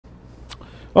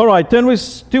All right, turn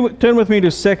with me to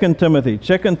 2 Timothy.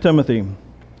 2 Timothy.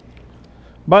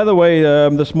 By the way,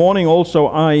 this morning also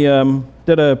I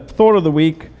did a thought of the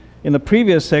week in the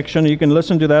previous section. You can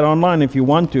listen to that online if you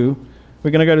want to.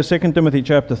 We're going to go to 2 Timothy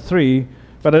chapter 3.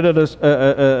 But I did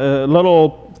a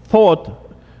little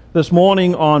thought this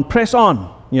morning on press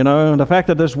on. You know, the fact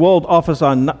that this world offers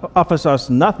us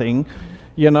nothing,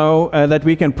 that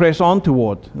we can press on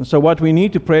toward. And so what we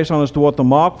need to press on is toward the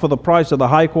mark for the prize of the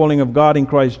high calling of God in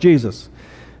Christ Jesus.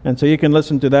 And so you can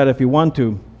listen to that if you want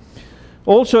to.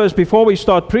 Also, as before we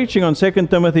start preaching on 2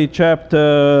 Timothy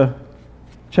chapter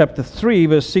 3,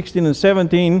 verse 16 and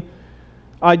 17,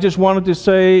 I just wanted to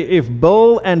say, if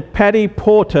Bill and Patty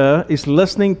Porter is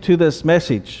listening to this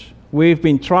message, we've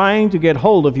been trying to get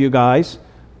hold of you guys.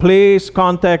 Please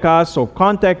contact us or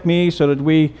contact me so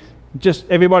that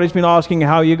everybody's been asking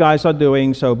how you guys are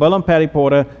doing. So Bill and Patty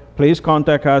Porter, please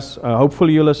contact us.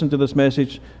 Hopefully you listen to this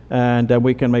message and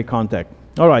we can make contact.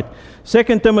 All right, 2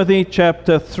 Timothy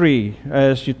chapter 3.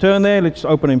 As you turn there, let's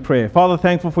open in prayer. Father,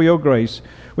 thankful for your grace.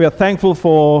 We are thankful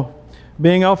for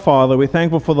being our Father. We're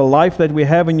thankful for the life that we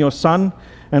have in your Son,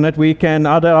 and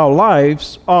that our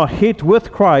lives are hid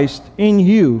with Christ in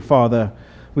you, Father.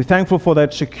 We're thankful for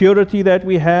that security that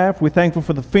we have. We're thankful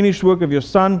for the finished work of your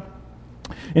Son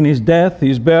in his death,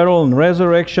 his burial, and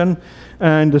resurrection,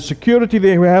 and the security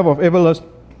that we have of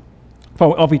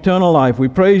of eternal life. We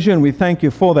praise you and we thank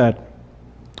you for that.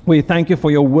 We thank you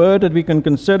for your word that we can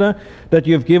consider, that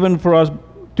you have given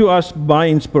to us by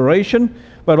inspiration,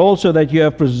 but also that you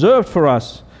have preserved for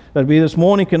us, that we this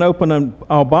morning can open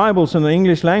our Bibles in the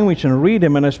English language and read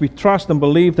them, and as we trust and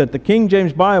believe that the King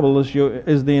James Bible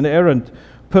is the inerrant,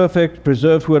 perfect,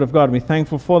 preserved Word of God. We're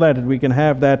thankful for that we can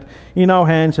have that in our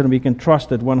hands and we can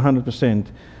trust it 100%.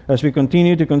 As we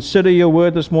continue to consider your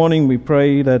Word this morning, we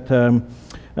pray that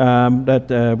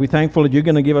we're thankful that you're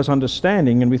going to give us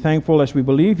understanding, and we're thankful as we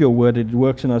believe your Word, it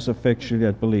works in us effectually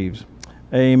that believes.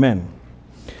 Amen.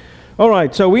 All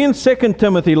right, so we in 2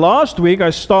 Timothy. Last week I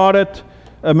started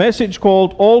a message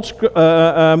called All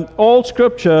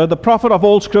Scripture, the Prophet of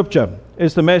All Scripture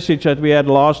is the message that we had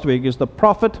last week, is the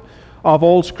Prophet of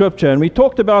all Scripture. And we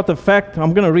talked about the fact,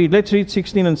 let's read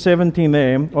 16 and 17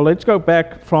 there, or let's go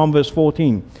back from verse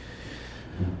 14.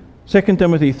 2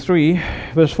 Timothy 3,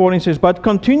 verse 14 says, "But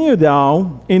continue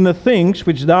thou in the things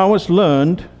which thou hast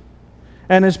learned,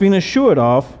 and hast been assured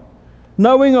of,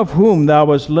 knowing of whom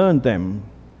thou hast learned them,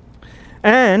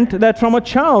 and that from a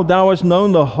child thou hast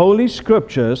known the holy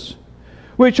Scriptures,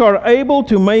 which are able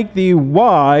to make thee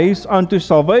wise unto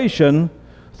salvation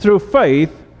through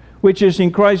faith, which is in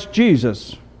Christ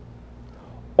Jesus.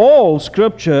 All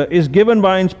Scripture is given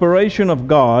by inspiration of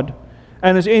God,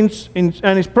 and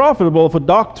is profitable for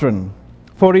doctrine,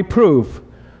 for reproof,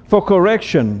 for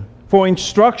correction, for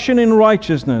instruction in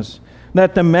righteousness,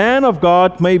 that the man of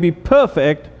God may be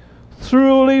perfect,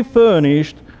 thoroughly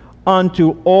furnished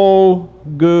unto all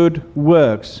good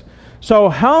works." So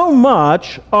how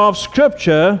much of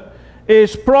Scripture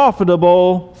is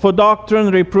profitable for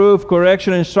doctrine, reproof,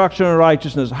 correction, instruction, and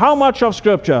righteousness? How much of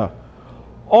Scripture?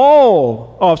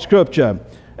 All of Scripture.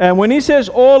 And when he says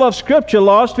all of Scripture,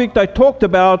 last week I talked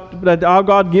about that our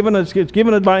God it's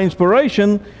given it by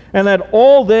inspiration, and that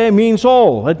all there means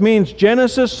all. It means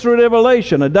Genesis through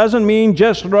Revelation. It doesn't mean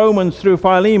just Romans through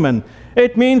Philemon.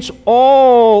 It means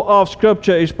all of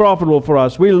Scripture is profitable for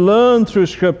us. We learn through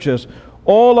Scriptures.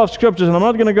 All of Scriptures, and I'm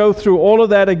not going to go through all of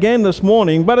that again this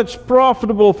morning, but it's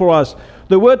profitable for us.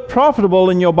 The word profitable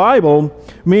in your Bible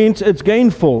means it's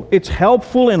gainful, it's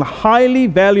helpful, and highly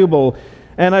valuable.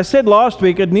 And I said last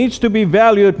week, it needs to be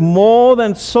valued more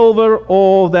than silver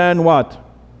or than what?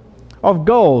 Of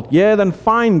gold. Yeah, than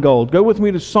fine gold. Go with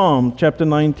me to Psalm chapter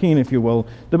 19, if you will.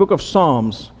 The book of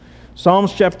Psalms.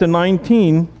 Psalms chapter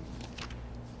 19.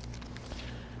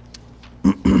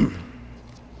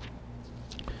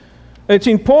 It's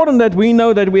important that we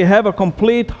know that we have a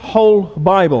complete whole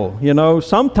Bible.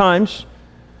 Sometimes,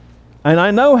 and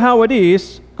I know how it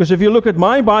is, because if you look at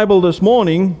my Bible this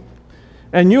morning,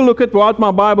 and you look at what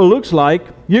my Bible looks like,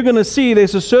 you're going to see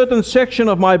there's a certain section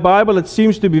of my Bible that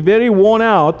seems to be very worn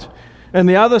out, and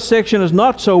the other section is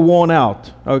not so worn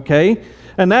out, okay?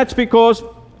 And that's because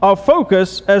our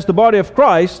focus as the body of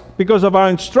Christ, because of our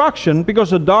instruction, because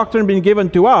the doctrine being given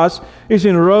to us, is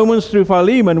in Romans through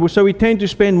Philemon, so we tend to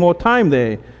spend more time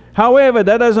there. However,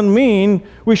 that doesn't mean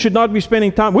we should not be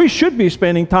spending time. We should be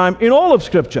spending time in all of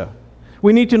Scripture.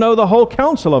 We need to know the whole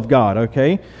counsel of God,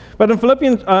 okay? But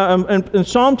in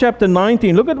Psalm chapter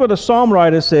 19, look at what the psalm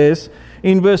writer says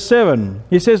in verse 7.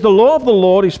 He says, "The law of the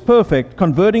Lord is perfect,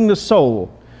 converting the soul.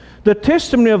 The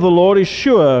testimony of the Lord is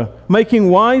sure, making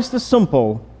wise the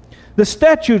simple. The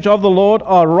statutes of the Lord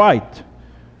are right,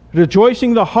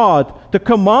 rejoicing the heart. The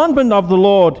commandment of the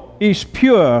Lord is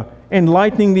pure,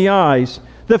 enlightening the eyes.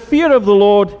 The fear of the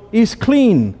Lord is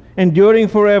clean, enduring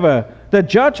forever. The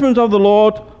judgments of the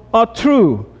Lord are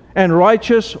true and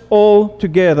righteous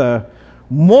altogether.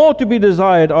 More to be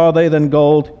desired are they than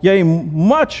gold, yea,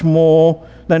 more to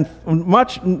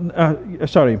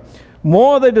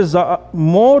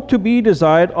be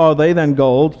desired are they than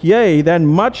gold, yea, than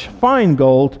much fine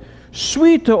gold,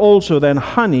 sweeter also than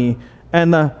honey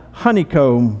and the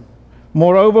honeycomb.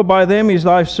 Moreover, by them is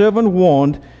thy servant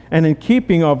warned, and in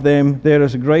keeping of them there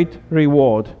is a great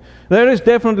reward. There is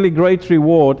definitely great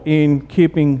reward in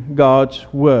keeping God's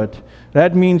word.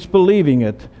 That means believing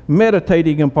it,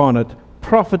 meditating upon it,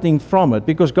 profiting from it,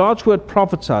 because God's word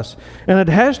profits us, and it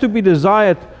has to be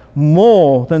desired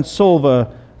more than silver,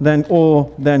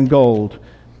 or than gold.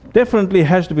 Definitely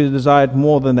has to be desired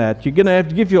more than that. You're going to have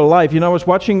to give your life. I was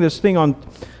watching this thing on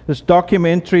this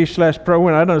documentary /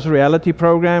 program. I don't know, it's reality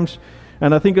programs,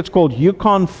 and I think it's called You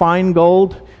Can't Find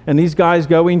Gold. And these guys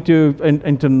go into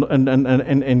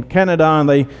in Canada, and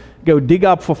they go dig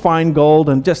up for fine gold,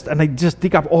 and they just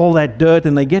dig up all that dirt,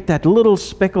 and they get that little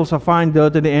speckles of fine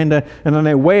dirt at the end, and then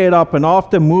they weigh it up, and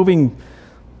after moving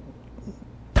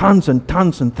tons and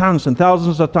tons and tons and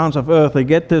thousands of tons of earth, they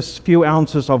get this few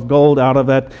ounces of gold out of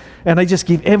that, and they just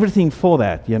give everything for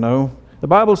that, The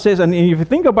Bible says, and if you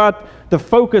think about the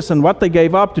focus and what they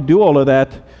gave up to do all of that,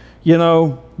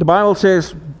 the Bible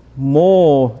says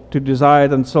more to desire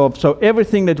than silver. So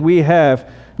everything that we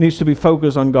have needs to be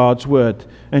focused on God's word,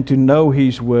 and to know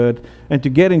His word, and to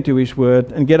get into His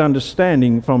word, and get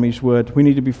understanding from His word. We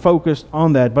need to be focused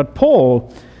on that. But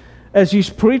Paul, as he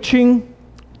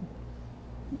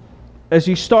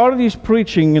started his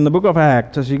preaching in the book of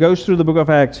Acts, as he goes through the book of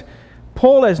Acts,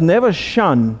 Paul has never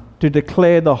shunned to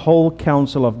declare the whole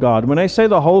counsel of God. When I say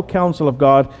the whole counsel of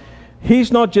God,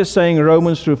 he's not just saying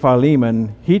Romans through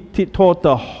Philemon. He taught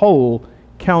the whole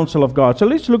counsel of God. So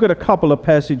let's look at a couple of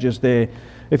passages there.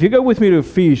 If you go with me to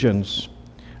Ephesians,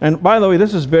 and by the way,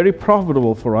 this is very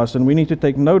profitable for us, and we need to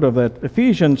take note of that.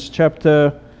 Ephesians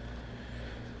chapter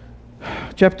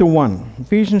 1.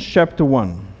 Ephesians chapter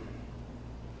 1.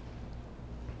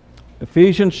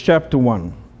 Ephesians chapter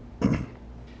 1.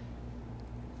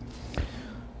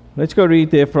 Let's go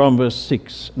read there from verse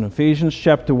 6. In Ephesians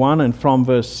chapter 1 and from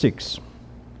verse 6.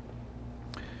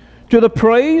 To the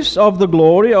praise of the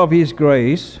glory of His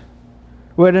grace,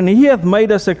 wherein He hath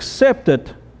made us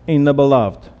accepted in the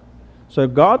beloved. So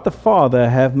God the Father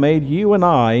hath made you and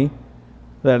I,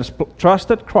 that has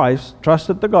trusted Christ,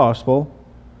 trusted the gospel,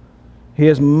 He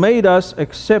has made us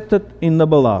accepted in the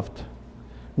beloved.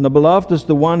 And the beloved is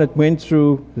the one that went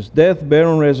through His death,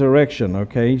 burial, and resurrection.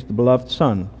 Okay, He's the beloved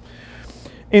Son.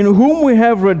 In whom we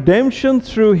have redemption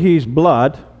through His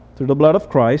blood, through the blood of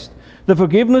Christ, the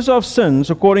forgiveness of sins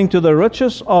according to the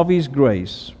riches of His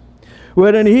grace,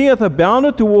 wherein He hath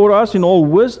abounded toward us in all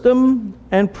wisdom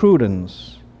and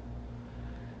prudence.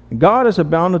 God has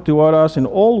abounded toward us in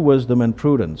all wisdom and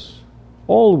prudence.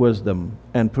 All wisdom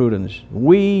and prudence.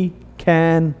 We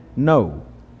can know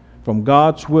from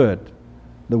God's word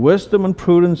the wisdom and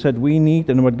prudence that we need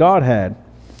and what God had.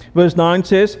 Verse 9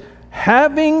 says,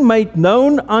 having made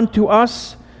known unto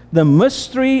us the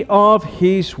mystery of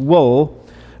His will,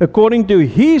 according to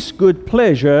His good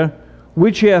pleasure,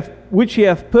 which He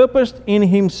hath purposed in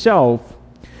Himself,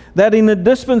 that in the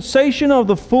dispensation of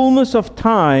the fullness of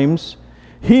times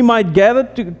He might gather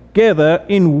together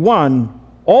in one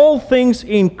all things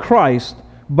in Christ,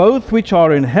 both which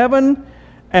are in heaven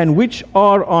and which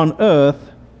are on earth,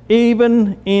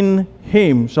 even in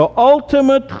Him. So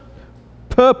ultimate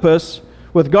purpose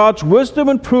with God's wisdom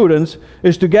and prudence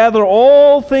is to gather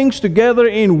all things together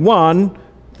in one,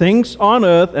 things on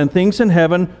earth and things in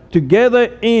heaven,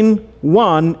 together in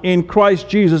one in Christ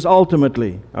Jesus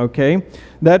ultimately. Okay?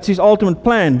 That's His ultimate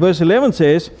plan. Verse 11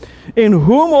 says, in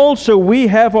whom also we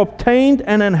have obtained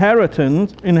an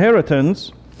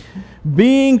inheritance,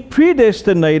 being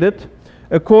predestinated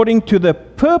according to the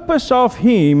purpose of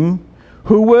Him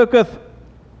who worketh,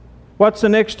 what's the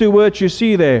next two words you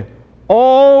see there?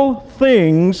 All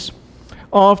things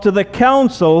after the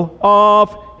counsel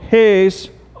of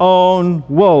His own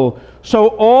will. So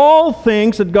all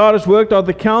things that God has worked out,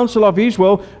 the counsel of His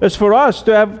will, is for us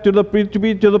to have to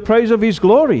be to the praise of His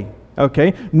glory.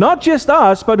 Okay, not just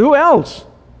us, but who else?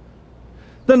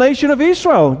 The nation of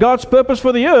Israel. God's purpose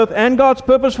for the earth and God's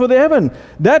purpose for the heaven.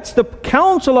 That's the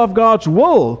counsel of God's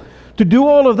will to do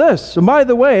all of this. And by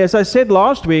the way, as I said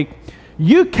last week,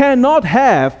 you cannot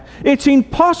have. It's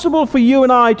impossible for you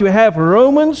and I to have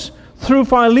Romans through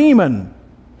Philemon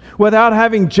without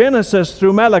having Genesis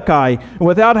through Malachi,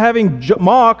 without having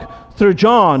Mark through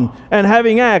John, and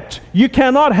having Acts. You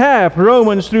cannot have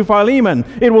Romans through Philemon.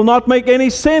 It will not make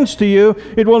any sense to you.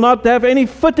 It will not have any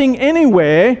footing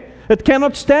anywhere. It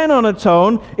cannot stand on its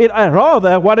own.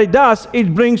 Rather, what it does,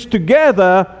 it brings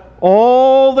together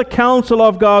all the counsel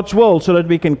of God's will so that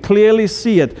we can clearly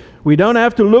see it. We don't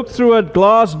have to look through a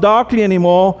glass darkly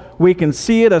anymore. We can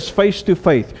see it as face to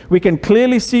face. We can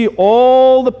clearly see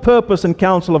all the purpose and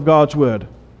counsel of God's Word.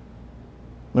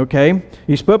 Okay?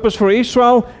 His purpose for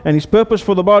Israel and His purpose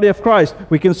for the body of Christ.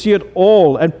 We can see it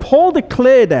all. And Paul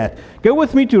declared that. Go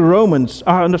with me to Romans.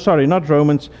 Not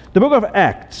Romans. The book of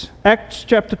Acts. Acts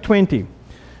chapter 20.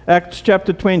 Acts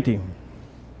chapter 20.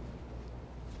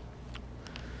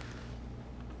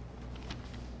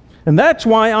 And that's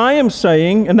why I am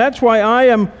saying, and that's why I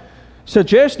am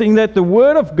suggesting that the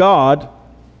Word of God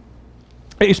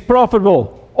is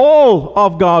profitable. All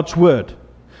of God's Word.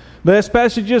 There's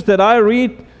passages that I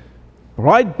read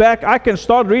right back. I can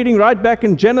start reading right back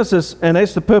in Genesis, and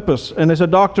there's the purpose, and there's a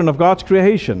doctrine of God's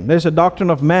creation. There's a doctrine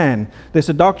of man. There's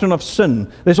a doctrine of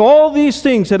sin. There's all these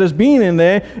things that has been in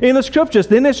there in the Scriptures.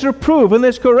 Then there's reproof, and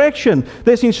there's correction.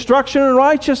 There's instruction in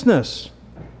righteousness.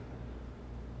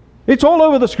 It's all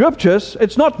over the Scriptures.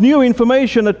 It's not new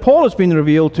information that Paul has been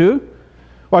revealed to.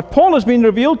 What Paul has been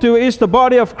revealed to is the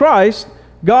body of Christ,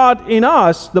 God in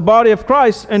us, the body of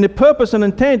Christ, and the purpose and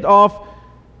intent of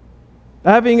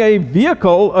having a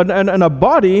vehicle and a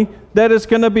body that is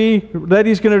going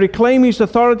to reclaim His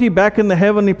authority back in the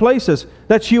heavenly places.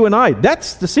 That's you and I.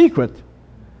 That's the secret.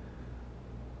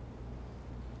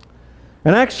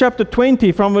 In Acts chapter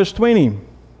 20, from verse 20,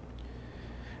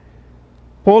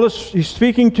 Paul is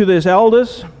speaking to these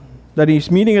elders that he's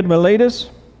meeting at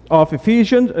Miletus of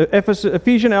Ephesian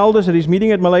elders that he's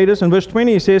meeting at Miletus. In verse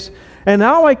 20 he says, "And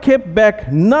now I kept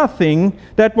back nothing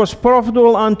that was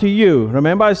profitable unto you."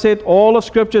 Remember I said all of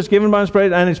Scripture is given by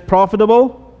Inspiration and it's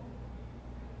profitable?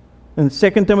 In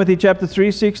 2 Timothy chapter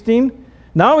 3:16.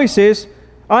 Now he says,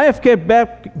 "I have kept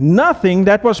back nothing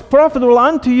that was profitable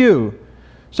unto you."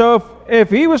 So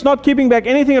if he was not keeping back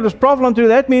anything that was profitable unto you,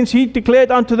 that means he declared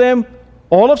unto them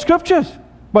all of Scriptures.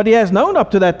 But he has known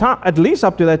up to that time, at least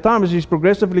up to that time, as he's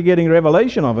progressively getting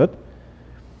revelation of it.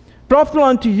 "Profitable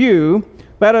unto you,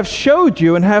 but have showed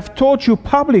you and have taught you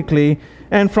publicly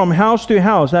and from house to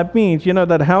house." That means,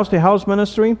 that house-to-house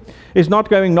ministry is not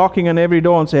going knocking on every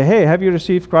door and say, "Hey, have you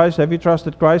received Christ? Have you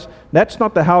trusted Christ?" That's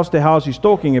not the house-to-house he's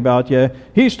talking about here.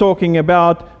 He's talking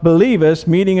about believers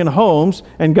meeting in homes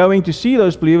and going to see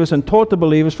those believers and taught the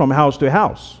believers from house to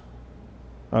house.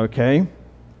 Okay?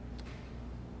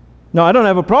 Now, I don't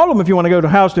have a problem if you want to go to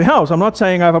house. I'm not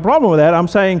saying I have a problem with that. I'm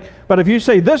saying, but if you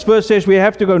say this verse says we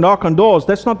have to go knock on doors,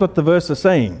 that's not what the verse is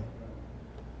saying.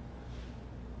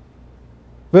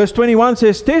 Verse 21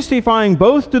 says, "Testifying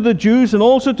both to the Jews and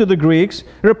also to the Greeks,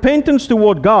 repentance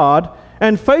toward God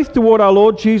and faith toward our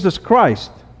Lord Jesus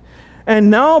Christ. And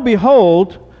now,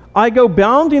 behold, I go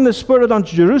bound in the Spirit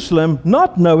unto Jerusalem,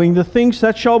 not knowing the things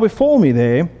that shall befall me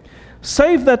there,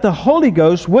 save that the Holy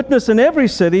Ghost witness in every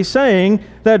city, saying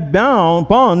that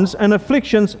bonds and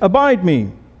afflictions abide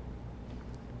me."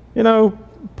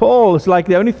 Paul is like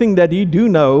the only thing that he do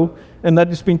know, and that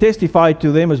has been testified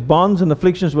to them, is bonds and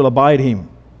afflictions will abide him.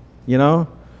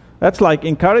 That's like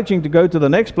encouraging to go to the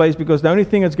next place, because the only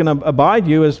thing that's going to abide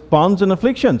you is bonds and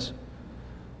afflictions.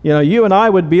 You and I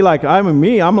would be like,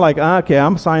 I'm like, okay,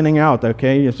 I'm signing out,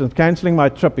 okay? I'm canceling my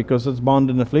trip because it's bond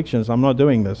and afflictions. I'm not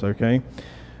doing this, okay?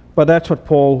 But that's what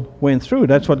Paul went through.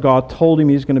 That's what God told him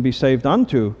he's going to be saved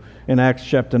unto in Acts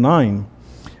chapter 9.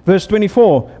 Verse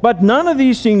 24, "But none of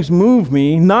these things move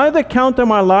me, neither count I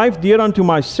my life dear unto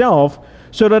myself,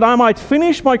 so that I might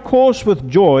finish my course with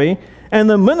joy, and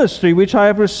the ministry which I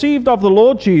have received of the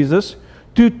Lord Jesus,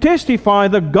 to testify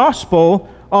the gospel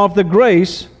of the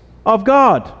grace of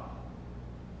God.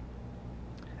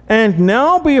 And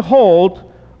now behold,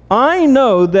 I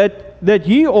know that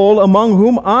ye all among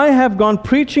whom I have gone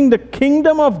preaching the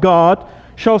kingdom of God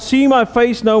shall see my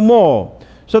face no more."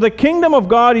 So the kingdom of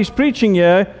God he's preaching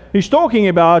here, he's talking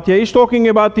about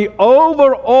the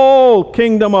overall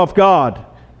kingdom of God.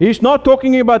 He's not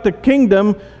talking about the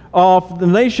kingdom of the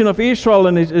nation of Israel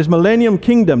and his millennium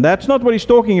kingdom. That's not what he's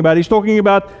talking about. He's talking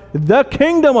about the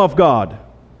kingdom of God.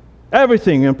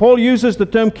 Everything. And Paul uses the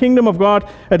term kingdom of God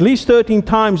at least 13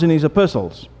 times in his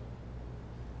epistles.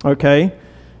 Okay?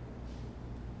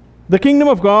 "The kingdom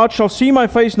of God shall see my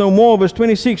face no more." Verse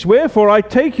 26, "Wherefore I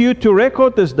take you to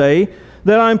record this day,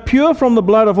 that I am pure from the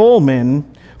blood of all men,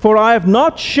 for I have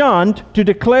not shunned to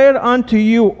declare unto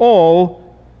you all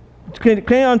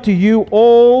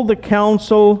the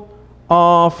counsel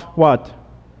of" what?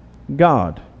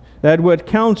 "God." That word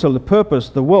counsel, the purpose,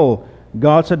 the will,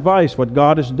 God's advice, what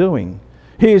God is doing.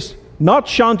 He is not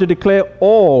shunned to declare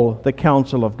all the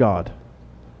counsel of God.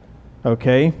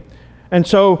 Okay? And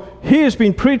so he has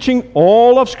been preaching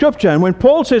all of Scripture. And when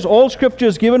Paul says all Scripture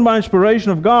is given by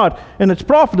inspiration of God and it's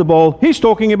profitable, he's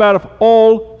talking about of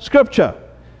all Scripture.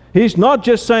 He's not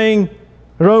just saying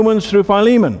Romans through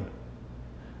Philemon.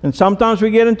 And sometimes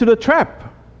we get into the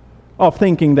trap of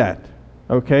thinking that.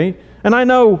 Okay? And I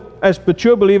know as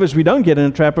mature believers we don't get in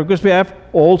a trap because we have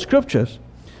all Scriptures.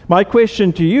 My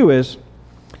question to you is,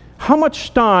 how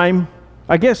much time,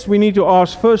 I guess we need to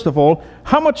ask first of all,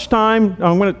 how much time,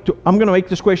 I'm going to make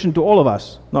this question to all of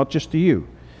us, not just to you.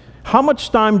 How much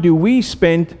time do we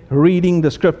spend reading the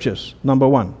Scriptures? Number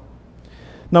one.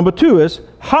 Number two is,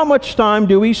 how much time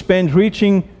do we spend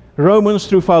reaching Romans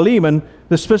through Philemon,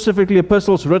 the specifically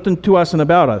epistles written to us and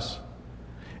about us?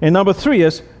 And number three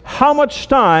is, how much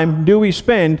time do we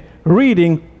spend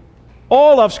reading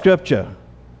all of Scripture?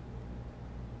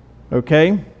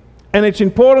 Okay? And it's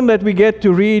important that we get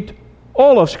to read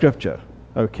all of Scripture.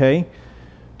 Okay?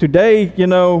 Today, you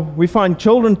know, we find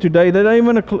children today, they don't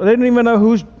even know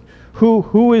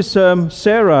who is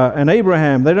Sarah and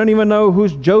Abraham. They don't even know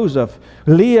who's Joseph,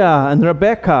 Leah and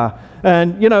Rebecca.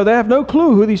 And, you know, they have no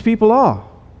clue who these people are.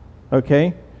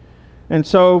 Okay? And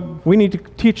so we need to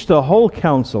teach the whole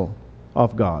counsel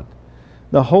of God,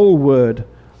 the whole Word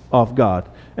of God.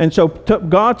 And so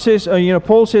God says,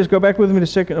 Paul says, go back with me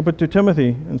to Timothy,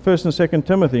 in 1st and 2nd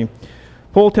Timothy.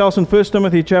 Paul tells in 1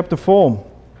 Timothy chapter 4,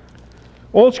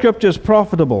 all Scripture is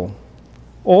profitable.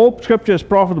 All Scripture is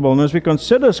profitable. And as we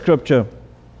consider Scripture,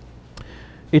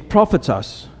 it profits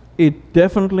us. It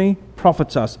definitely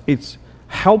profits us. It's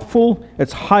helpful,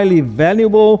 it's highly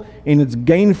valuable, and it's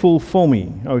gainful for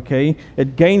me. Okay,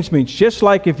 it gains me. It's just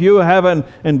like if you have an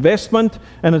investment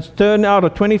and it's turned out a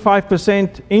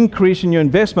 25% increase in your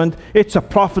investment, it's a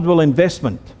profitable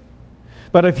investment.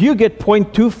 But if you get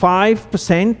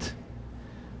 0.25%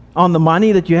 on the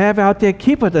money that you have out there,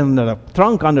 keep it in the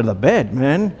trunk under the bed,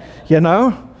 man. You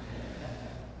know,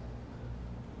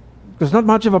 there's not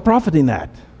much of a profit in that,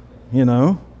 you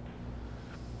know.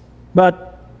 But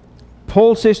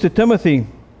Paul says to Timothy,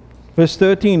 verse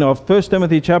 13 of 1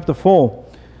 Timothy chapter 4,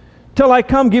 till I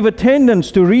come, give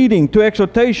attendance to reading, to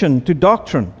exhortation, to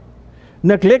doctrine.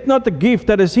 Neglect not the gift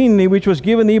that is in thee, which was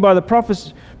given thee by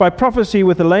prophecy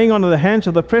with the laying on of the hands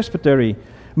of the presbytery.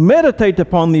 Meditate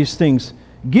upon these things.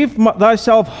 Give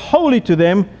thyself wholly to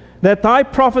them, that thy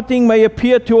profiting may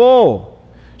appear to all.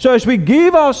 So as we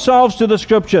give ourselves to the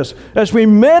Scriptures, as we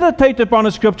meditate upon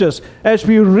the Scriptures, as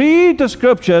we read the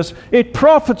Scriptures, it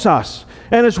profits us.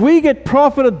 And as we get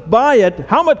profited by it,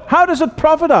 how does it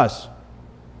profit us?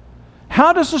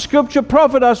 How does the Scripture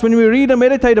profit us when we read and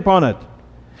meditate upon it?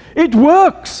 It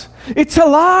works. It's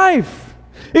alive.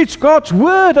 It's God's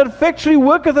Word that effectually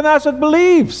worketh in us that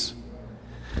believes.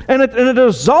 And it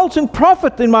results in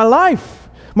profit in my life.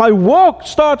 My walk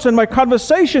starts and my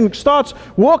conversation starts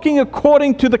walking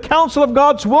according to the counsel of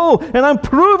God's will. And I'm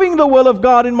proving the will of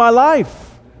God in my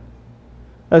life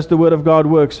as the Word of God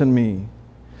works in me.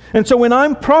 And so when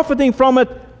I'm profiting from it,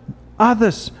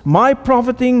 others, my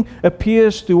profiting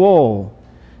appears to all.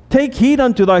 Take heed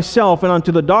unto thyself and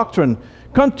unto the doctrine.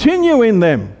 Continue in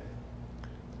them.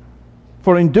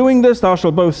 For in doing this thou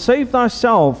shalt both save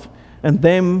thyself and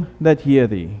them that hear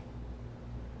thee.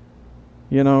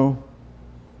 You know,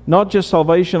 not just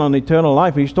salvation on eternal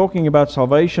life. He's talking about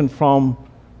salvation from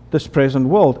this present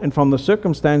world and from the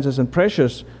circumstances and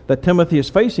pressures that Timothy is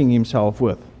facing himself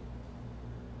with.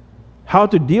 How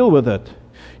to deal with it.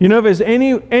 You know, if there's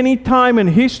any time in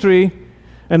history,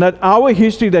 and that our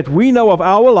history that we know of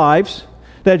our lives,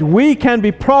 that we can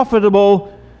be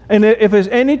profitable, and if there's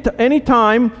any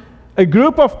time, a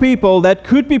group of people that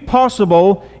could be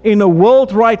possible in a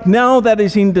world right now that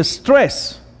is in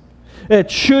distress, it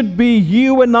should be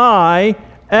you and I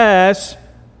as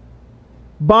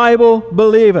Bible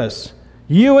believers.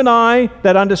 You and I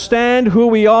that understand who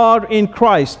we are in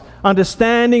Christ,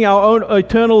 understanding our own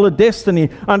eternal destiny,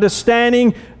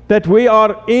 understanding that we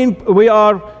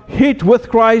are hid with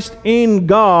Christ in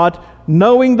God,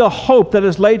 knowing the hope that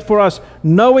is laid for us,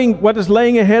 knowing what is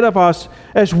laying ahead of us.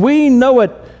 As we know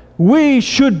it, we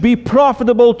should be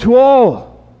profitable to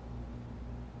all.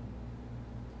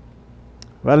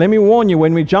 Well, let me warn you,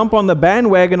 when we jump on the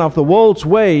bandwagon of the world's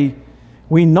way,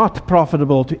 we're not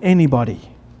profitable to anybody.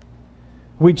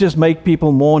 We just make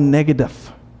people more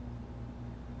negative,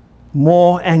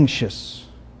 more anxious.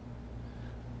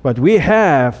 But we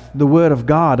have the Word of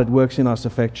God that works in us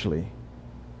effectually.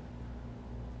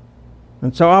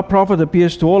 And so our profit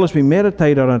appears to all as we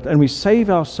meditate on it and we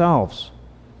save ourselves.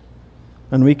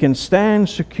 And we can stand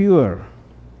secure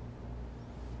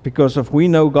because if we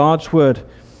know God's Word.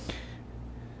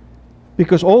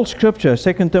 Because all Scripture,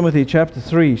 2 Timothy chapter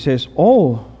 3 says,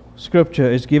 all Scripture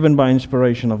is given by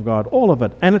inspiration of God. All of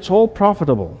it. And it's all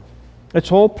profitable.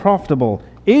 It's all profitable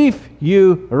if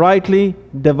you rightly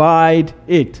divide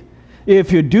it.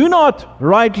 If you do not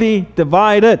rightly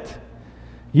divide it,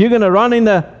 you're going to run in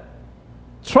the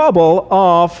trouble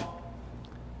of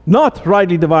not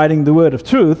rightly dividing the word of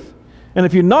truth. And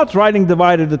if you're not rightly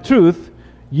dividing the truth,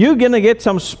 you're going to get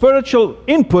some spiritual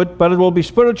input, but it will be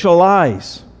spiritual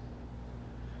lies.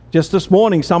 Just this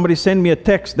morning, somebody sent me a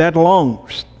text that long,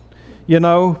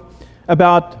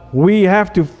 about we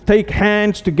have to take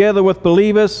hands together with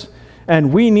believers,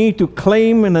 and we need to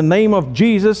claim in the name of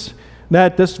Jesus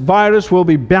that this virus will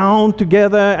be bound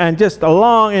together and just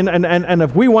along, and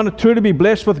if we want to truly be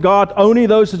blessed with God, only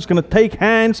those that's going to take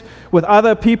hands with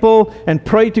other people and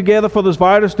pray together for this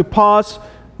virus to pass,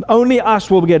 only us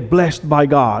will get blessed by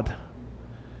God.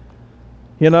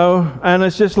 And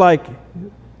it's just like,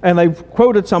 and they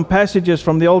quoted some passages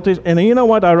from the Old Testament, and you know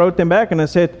what, I wrote them back and I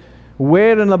said,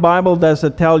 where in the Bible does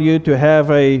it tell you to have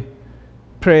a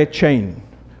prayer chain?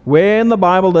 Where in the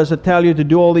Bible does it tell you to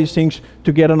do all these things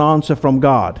to get an answer from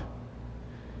God?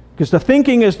 Because the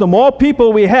thinking is the more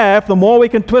people we have, the more we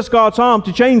can twist God's arm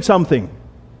to change something.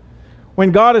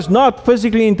 When God is not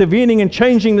physically intervening and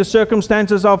changing the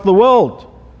circumstances of the world.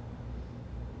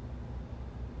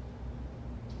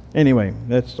 Anyway,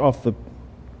 that's off the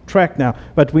track now.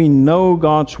 But we know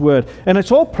God's Word. And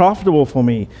it's all profitable for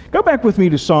me. Go back with me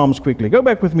to Psalms quickly. Go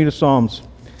back with me to Psalms.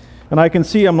 And I can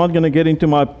see I'm not going to get into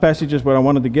my passages where I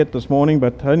wanted to get this morning,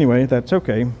 but anyway, that's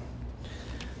okay.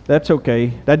 That's okay.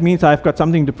 That means I've got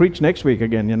something to preach next week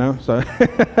again, So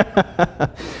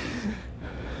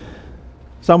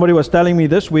somebody was telling me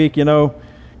this week,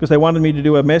 because they wanted me to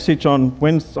do a message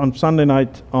on Sunday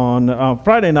night, on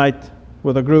Friday night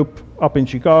with a group up in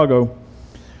Chicago.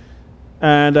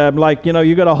 And I'm like,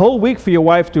 you got a whole week for your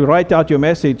wife to write out your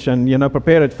message and,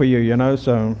 prepare it for you,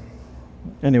 so...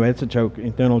 Anyway, it's a joke,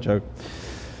 internal joke.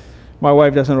 My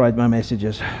wife doesn't write my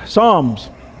messages.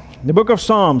 Psalms, the book of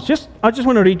Psalms. I just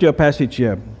want to read you a passage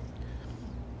here.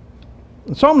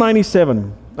 Psalm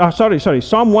 97.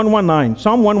 Psalm 119.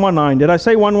 Psalm 119. Did I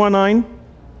say 119?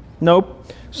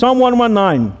 Nope. Psalm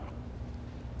 119.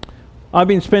 I've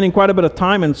been spending quite a bit of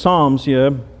time in Psalms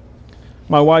here.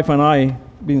 My wife and I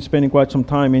have been spending quite some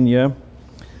time in here.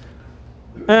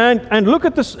 And look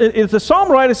at this. The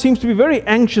psalm writer seems to be very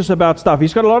anxious about stuff.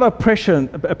 He's got a lot of pressure.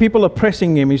 People are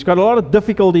pressing him. He's got a lot of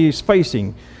difficulty he's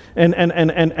facing. And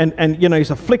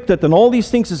he's afflicted. And all these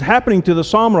things is happening to the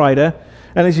psalm writer.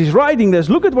 And as he's writing this,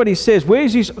 look at what he says.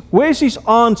 Where's his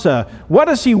answer? What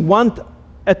does he want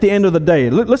at the end of the day?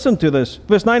 Listen to this.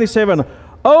 Verse 97.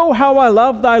 Oh, how I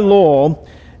love thy law.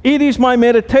 It is my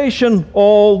meditation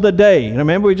all the day.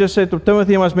 Remember we just said to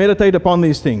Timothy, you must meditate upon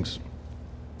these things.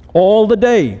 All the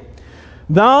day.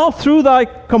 Thou through thy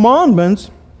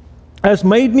commandments hast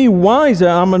made me wiser.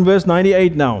 I'm in verse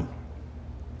 98 now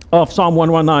of Psalm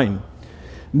 119.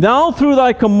 Thou through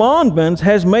thy commandments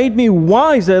hast made me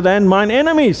wiser than mine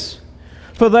enemies,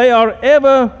 for they are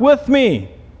ever with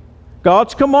me.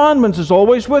 God's commandments is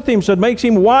always with him, so it makes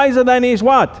him wiser than his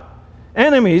what?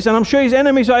 Enemies, and I'm sure his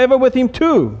enemies are ever with him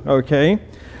too. Okay.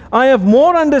 I have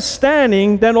more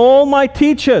understanding than all my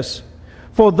teachers,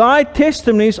 for thy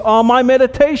testimonies are my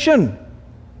meditation.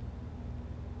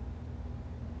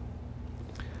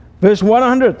 Verse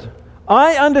 100.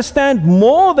 I understand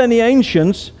more than the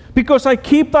ancients, because I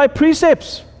keep thy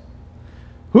precepts.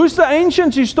 Who's the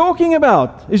ancients he's talking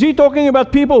about? Is he talking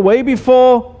about people way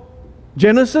before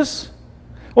Genesis?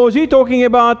 Or is he talking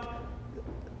about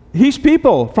his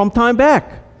people from time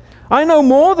back? I know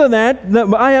more than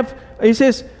that. He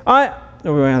says,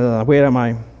 where am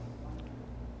I?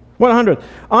 100.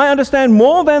 I understand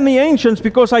more than the ancients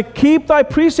because I keep thy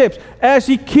precepts. As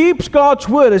he keeps God's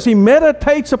word, as he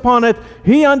meditates upon it,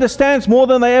 he understands more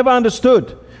than they ever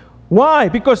understood. Why?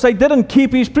 Because they didn't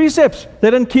keep his precepts. They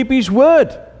didn't keep his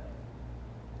word.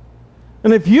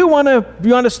 And if you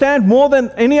understand more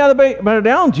than any other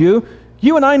around you,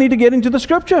 you and I need to get into the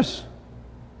scriptures.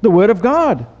 The word of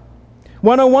God.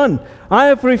 101. I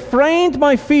have refrained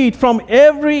my feet from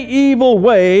every evil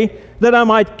way, that I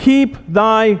might keep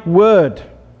thy word.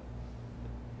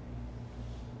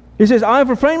 He says, I have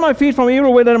refrained my feet from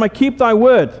evil way, that I might keep thy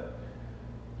word.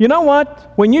 You know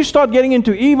what? When you start getting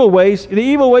into evil ways, the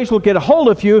evil ways will get a hold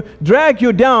of you, drag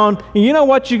you down, and you know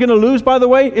what you're going to lose, by the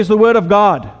way, is the word of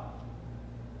God.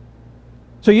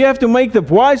 So you have to make the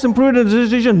wise and prudent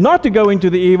decision not to go into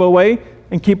the evil way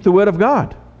and keep the word of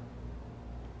God.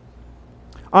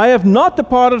 I have not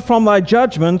departed from thy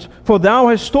judgment, for thou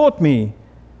hast taught me.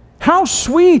 How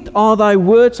sweet are thy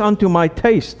words unto my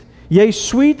taste, yea,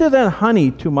 sweeter than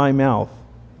honey to my mouth.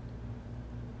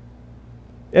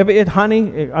 Ever eat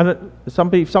honey?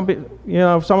 Some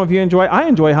of you enjoy. I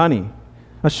enjoy honey,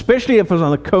 especially if it's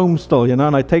on the comb still, and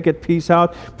I take a piece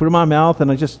out, put it in my mouth,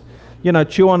 and I just,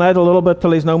 chew on that a little bit till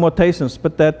there's no more taste, and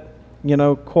spit that,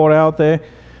 core out there.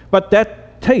 But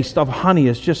that taste of honey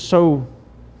is just so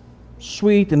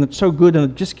sweet, and it's so good,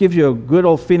 and it just gives you a good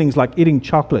old feeling. It's like eating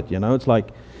chocolate, It's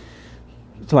like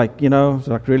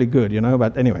really good,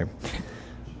 But anyway,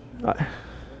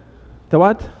 the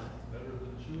what?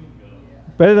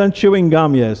 Better than chewing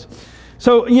gum, yes.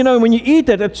 So, when you eat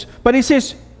it, but he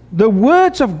says, the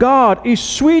words of God is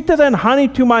sweeter than honey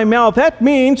to my mouth. That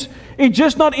means it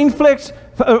just not inflicts,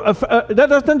 that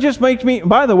doesn't just make me,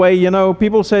 by the way,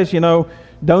 people says,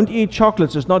 don't eat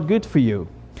chocolates, it's not good for you.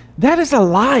 That is a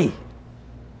lie.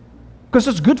 Because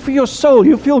it's good for your soul.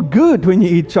 You feel good when you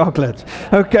eat chocolate,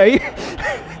 okay?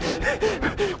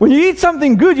 When you eat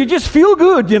something good, you just feel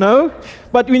good,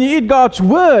 But when you eat God's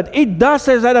Word, it does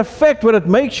has that effect where it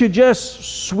makes you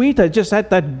just sweeter, just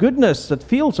that goodness that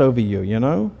feels over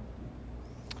you,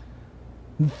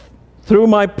 Through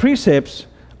my precepts,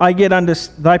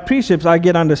 thy precepts I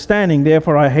get understanding,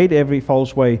 therefore I hate every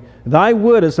false way. Thy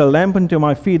word is a lamp unto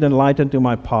my feet and light unto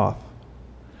my path.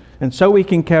 And so we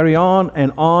can carry on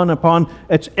and on upon.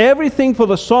 It's everything for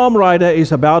the psalm writer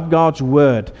is about God's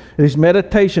Word. His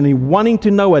meditation, he wanting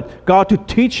to know it. God to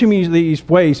teach him these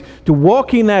ways, to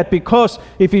walk in that, because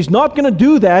if he's not going to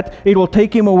do that, it will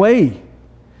take him away.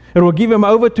 It will give him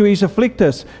over to his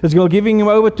afflictors. It's going to give him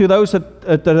over to those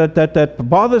that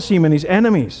bothers him and his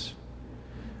enemies.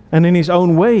 And in his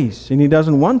own ways. And he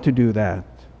doesn't want to do that.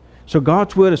 So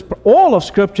God's Word all of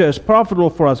Scripture is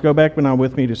profitable for us. Go back now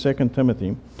with me to 2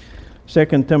 Timothy. 2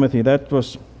 Timothy, that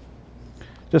was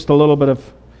just a little bit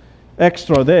of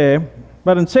extra there.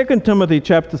 But in 2 Timothy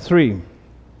chapter 3,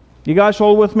 you guys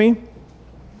all with me?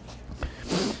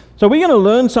 So we're going to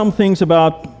learn some things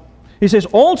about, he says,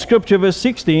 all Scripture, verse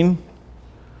 16,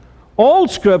 all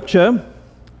Scripture,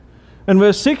 and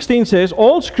verse 16 says,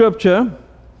 all Scripture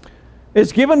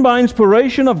is given by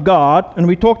inspiration of God, and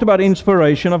we talked about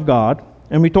inspiration of God,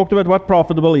 and we talked about what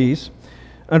profitable is.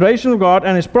 Inspiration of God,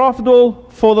 and is profitable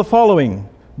for the following: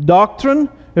 doctrine,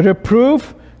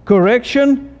 reproof,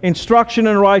 correction, instruction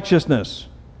in righteousness.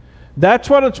 That's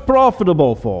what it's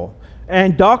profitable for.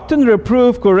 And doctrine,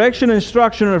 reproof, correction,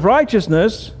 instruction in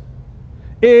righteousness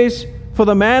is for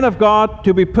the man of God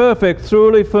to be perfect,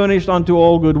 thoroughly furnished unto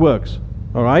all good works.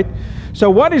 All right? So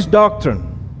what is doctrine?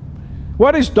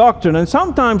 What is doctrine? And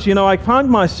sometimes, I find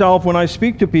myself when I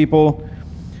speak to people,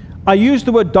 I use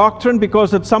the word doctrine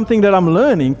because it's something that I'm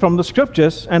learning from the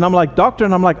Scriptures, and I'm like,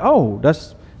 doctrine, I'm like, oh,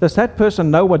 does that person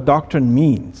know what doctrine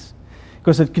means?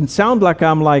 Because it can sound like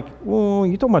I'm like, oh,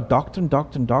 you're talking about doctrine,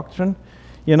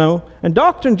 And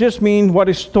doctrine just means what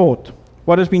is taught,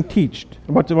 what has been taught,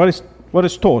 what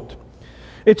is taught.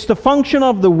 It's the function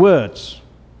of the words.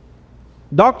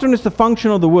 Doctrine is the function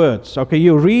of the words. Okay,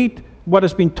 you read what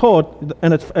has been taught,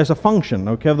 and it's as a function,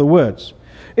 okay, of the words.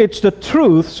 It's the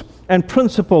truths and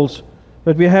principles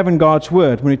that we have in God's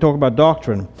Word when we talk about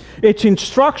doctrine. It's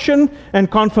instruction and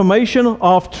confirmation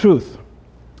of truth.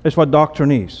 Is what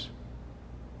doctrine is.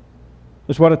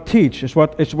 It's what it teaches.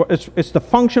 It's the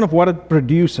function of what it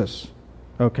produces.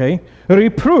 Okay?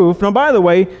 Reproof. Now, by the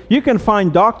way, you can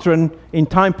find doctrine in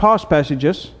time past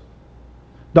passages.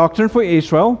 Doctrine for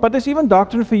Israel, but there's even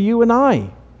doctrine for you and I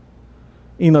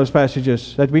in those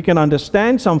passages, that we can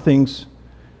understand some things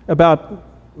about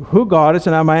who God is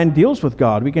and how man deals with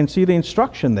God. We can see the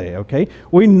instruction there, okay?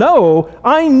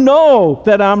 I know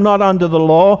that I'm not under the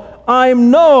law. I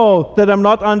know that I'm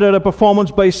not under a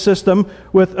performance-based system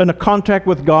in a contract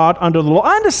with God under the law.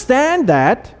 I understand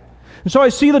that. And so I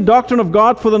see the doctrine of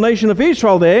God for the nation of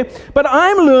Israel there, but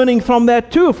I'm learning from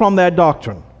that too, from that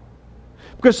doctrine.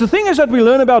 Because the thing is that we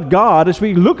learn about God as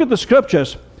we look at the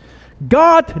Scriptures,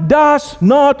 God does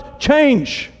not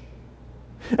change.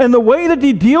 And the way that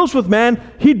He deals with man,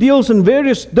 He deals in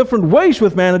various different ways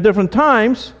with man at different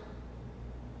times.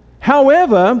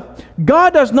 However,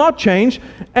 God does not change,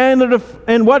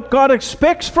 and what God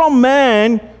expects from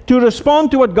man to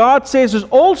respond to what God says is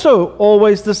also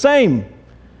always the same.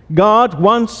 God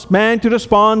wants man to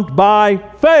respond by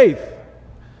faith.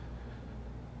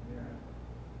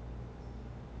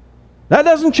 That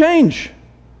doesn't change.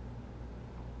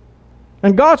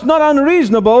 And God's not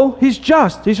unreasonable. He's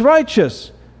just. He's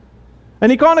righteous.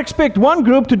 And He can't expect one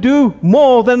group to do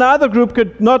more than the other group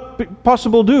could not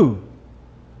possible do.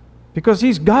 Because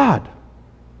He's God.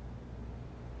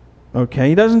 Okay,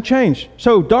 he doesn't change.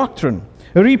 So, doctrine.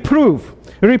 Reproof.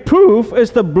 Reproof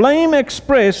is the blame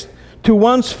expressed to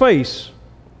one's face.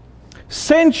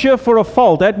 Censure for a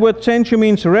fault. That word censure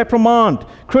means reprimand,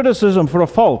 criticism for a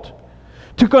fault.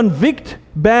 To convict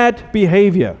bad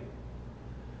behavior.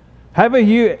 Have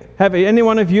any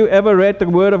one of you ever read the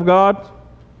Word of God?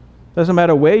 Doesn't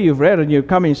matter where you've read it, you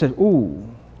come and you say,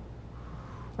 ooh,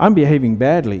 I'm behaving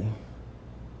badly.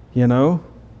 You know?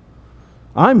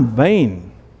 I'm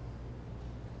vain.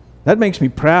 That makes me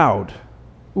proud.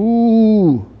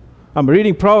 Ooh, I'm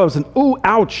reading Proverbs and ooh,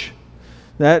 ouch.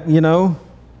 That, you know,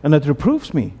 and it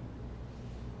reproves me.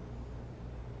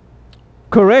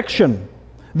 Correction.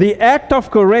 The act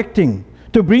of correcting,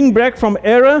 to bring back from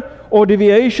error or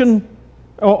deviation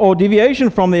or deviation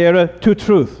from the error to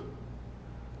truth.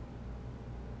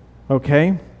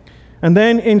 Okay? And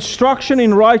then instruction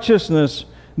in righteousness,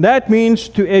 that means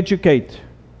to educate.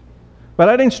 But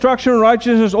that instruction in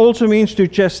righteousness also means to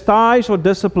chastise or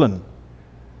discipline.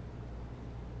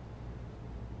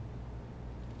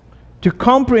 To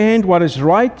comprehend what is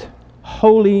right,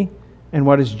 holy, and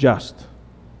what is just.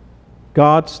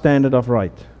 God's standard of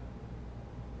right.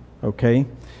 Okay?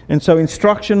 And so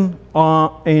instruction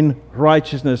in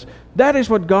righteousness. That is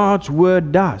what God's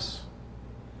Word does.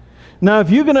 Now, if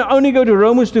you're going to only go to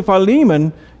Romans to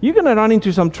Philemon, you're going to run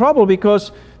into some trouble,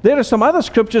 because there are some other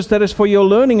scriptures that is for your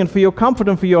learning and for your comfort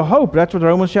and for your hope. That's what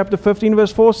Romans chapter 15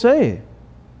 verse 4 say.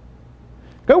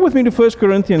 Go with me to 1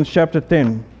 Corinthians chapter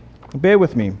 10. Bear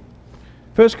with me.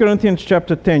 1 Corinthians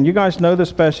chapter 10. You guys know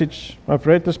this passage. I've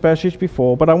read this passage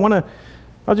before, but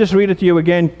I'll just read it to you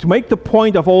again to make the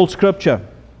point of all Scripture.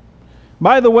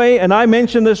 By the way, and I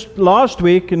mentioned this last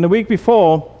week and the week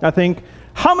before, I think,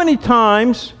 how many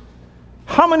times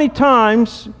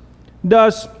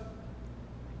does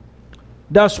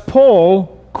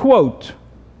Paul quote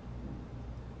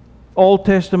Old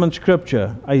Testament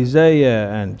Scripture, Isaiah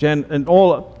and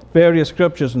all various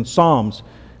Scriptures and Psalms?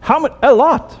 A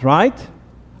lot, right?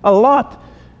 A lot.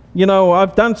 You know,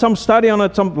 I've done some study on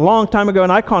it some long time ago,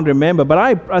 and I can't remember, but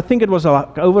I think it was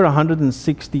over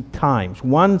 160 times.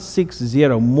 160,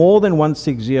 more than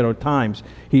 160 times.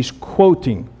 He's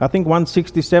quoting. I think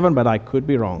 167, but I could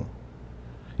be wrong.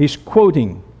 He's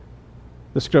quoting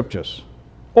the Scriptures.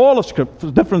 All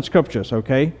of different Scriptures,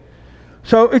 okay?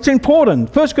 So it's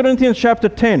important. 1 Corinthians chapter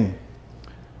 10.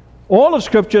 All of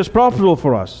Scripture is profitable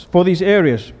for us, for these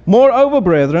areas. Moreover,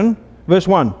 brethren, verse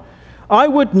 1, I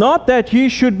would not that ye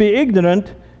should be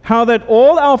ignorant how that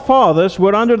all our fathers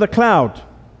were under the cloud,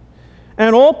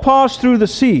 and all passed through the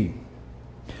sea,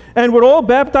 and were all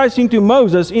baptized into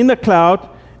Moses in the cloud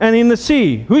and in the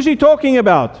sea. Who's he talking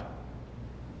about?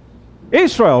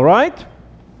 Israel, right?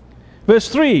 Verse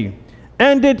 3,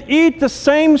 and did eat the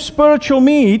same spiritual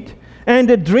meat, and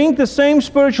did drink the same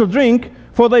spiritual drink,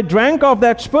 for they drank of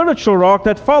that spiritual rock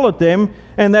that followed them,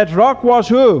 and that rock was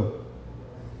who?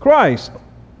 Christ.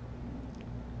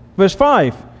 Verse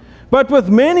 5, but with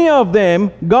many of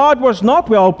them God was not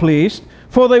well pleased,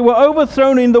 for they were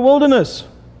overthrown in the wilderness.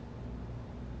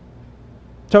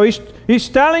 So he's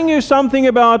telling you something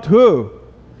about who?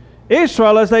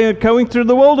 Israel, as they were going through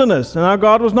the wilderness, and how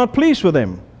God was not pleased with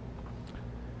them.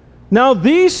 Now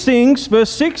these things, verse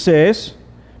 6 says,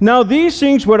 now these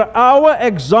things were our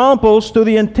examples, to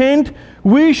the intent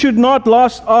we should not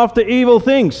lust after evil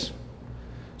things.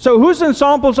 So whose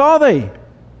examples are they?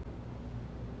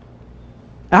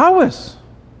 Ours.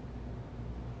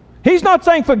 He's not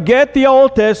saying forget the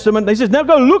Old Testament. He says, now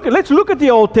let's look at the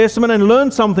Old Testament and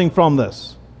learn something from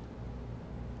this.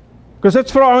 Because it's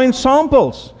for our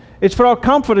examples. It's for our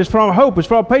comfort. It's for our hope. It's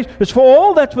for our patience. It's for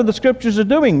all that's what the Scriptures are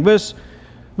doing. He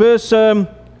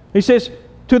says,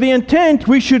 to the intent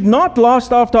we should not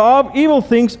lust after our evil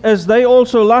things as they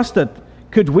also lusted.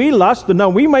 Could we lust? No,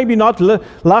 we maybe not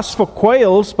lust for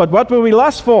quails, but what will we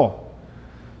lust for?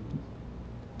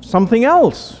 Something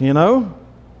else, you know.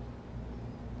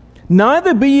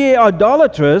 Neither be ye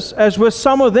idolatrous, as were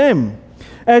some of them.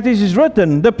 As it is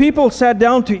written, the people sat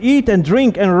down to eat and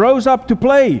drink and rose up to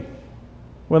play.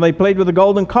 When they played with the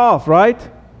golden calf, right?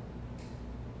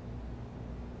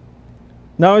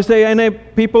 Now, is there any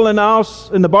people in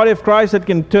the body of Christ that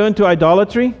can turn to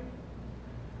idolatry?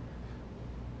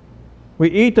 We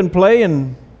eat and play,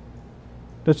 and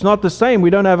it's not the same.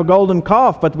 We don't have a golden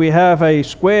calf, but we have a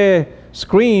square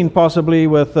screen, possibly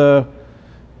with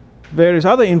various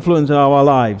other influence in our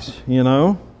lives, you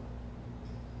know.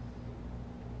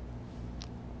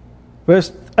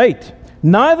 Verse 8,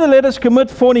 neither let us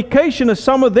commit fornication as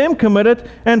some of them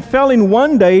committed, and fell in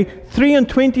one day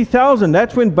 23,000.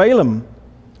 That's when Balaam,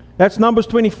 that's Numbers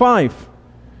 25.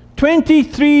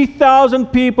 23,000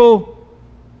 people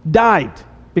died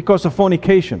because of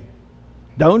fornication.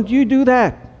 Don't you do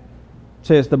that,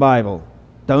 says the Bible.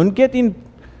 Don't get in.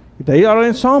 They are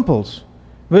ensamples.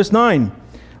 Verse 9.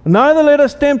 Neither let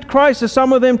us tempt Christ, as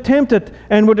some of them tempted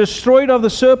and were destroyed of the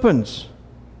serpents.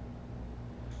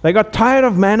 They got tired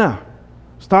of manna,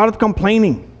 started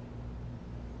complaining.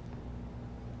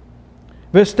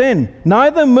 Verse 10.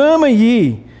 Neither murmur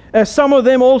ye, as some of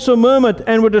them also murmured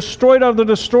and were destroyed of the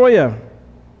destroyer.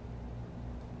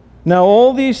 Now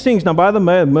all these things, now by the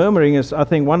murmuring is, I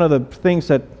think, one of the things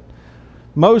that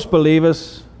most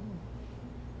believers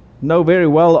know very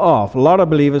well of. A lot of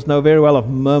believers know very well of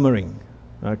murmuring.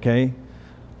 Okay?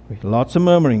 Lots of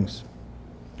murmurings.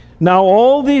 Now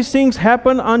all these things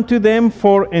happen unto them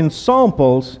for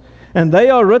ensamples, and they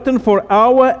are written for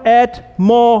our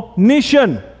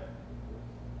admonition,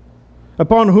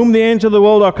 upon whom the ends of the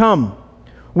world are come.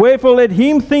 Wherefore let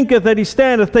him thinketh that he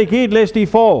standeth take heed lest he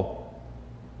fall.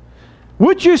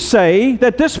 Would you say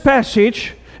that this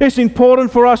passage is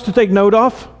important for us to take note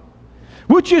of?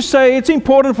 Would you say it's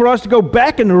important for us to go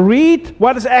back and read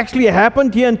what has actually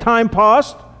happened here in time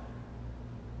past?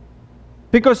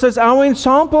 Because it's our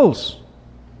ensamples.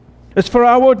 It's for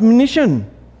our admonition.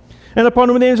 And upon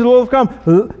whom the ends of the world have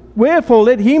come. Wherefore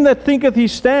let him that thinketh he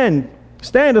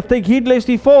standeth take heed lest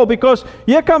he fall. Because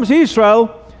here comes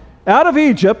Israel out of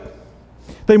Egypt.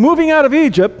 They're moving out of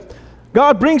Egypt.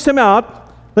 God brings them out.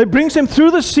 They brings them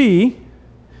through the sea.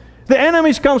 The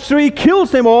enemies comes through. He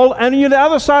kills them all. And you're the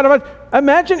other side of it.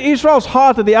 Imagine Israel's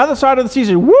heart at the other side of the sea.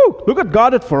 Says, woo! Look what God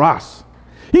did for us.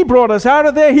 He brought us out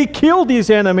of there. He killed these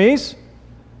enemies.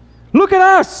 Look at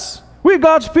us. We're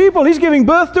God's people. He's giving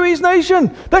birth to His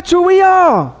nation. That's who we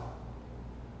are.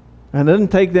 And it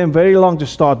didn't take them very long to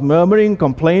start murmuring,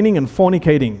 complaining, and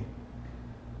fornicating.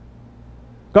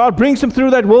 God brings them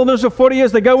through that wilderness of 40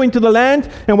 years. They go into the land.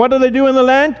 And what do they do in the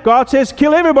land? God says,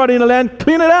 kill everybody in the land.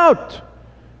 Clean it out.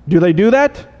 Do they do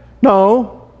that?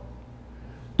 No.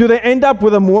 Do they end up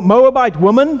with a Moabite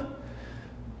woman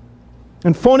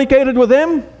and fornicated with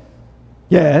them?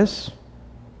 Yes.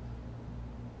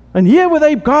 And here were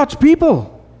they God's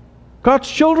people, God's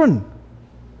children.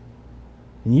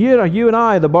 And here are you and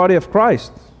I, the body of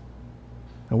Christ.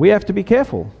 And we have to be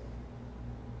careful.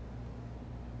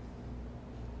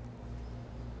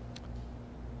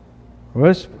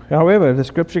 However, the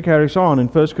scripture carries on in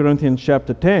 1 Corinthians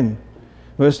chapter 10.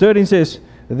 Verse 13 says,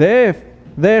 There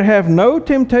have no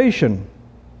temptation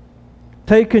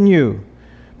taken you,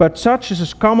 but such as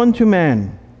is common to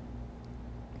man.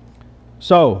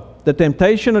 So, the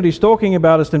temptation that he's talking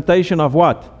about is temptation of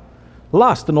what?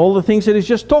 Lust and all the things that he's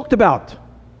just talked about.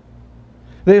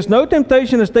 There's no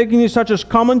temptation that's taken you such as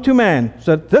common to man.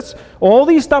 So all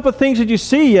these type of things that you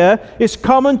see here is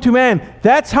common to man.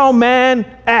 That's how man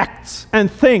acts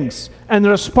and thinks and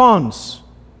responds.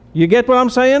 You get what I'm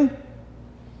saying?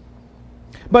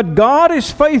 But God is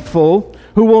faithful,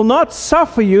 who will not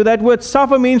suffer you. That word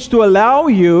suffer means to allow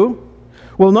you.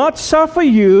 Will not suffer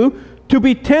you to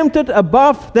be tempted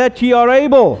above that ye are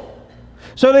able.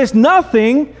 So there's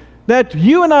nothing that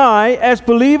you and I as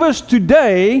believers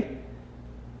today,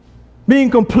 being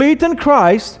complete in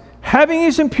Christ, having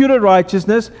His imputed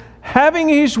righteousness, having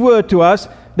His word to us,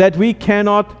 that we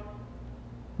cannot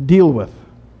deal with.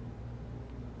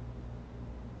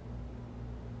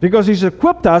 Because He's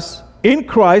equipped us in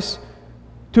Christ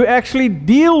to actually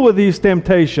deal with these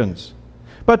temptations.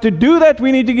 But to do that,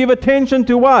 we need to give attention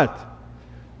to what?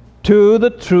 To the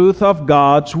truth of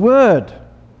God's word.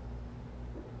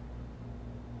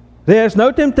 There is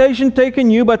no temptation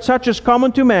taken you, but such as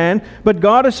common to man. But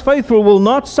God is faithful, will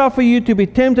not suffer you to be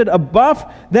tempted above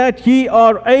that ye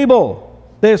are able.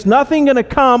 There's nothing going to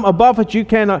come above it you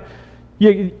cannot.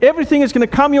 Everything is going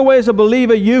to come your way as a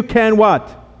believer, you can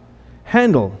what?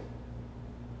 Handle.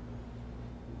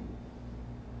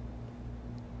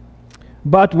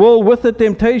 But will with the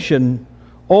temptation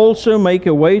also make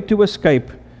a way to escape,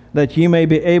 that ye may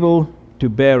be able to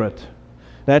bear it.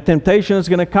 That temptation is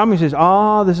going to come. He says,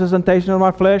 this is temptation of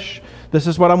my flesh. This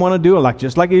is what I want to do,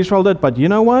 just like Israel did. But you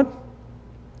know what?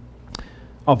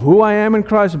 Of who I am in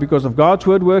Christ, because of God's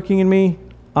word working in me,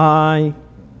 I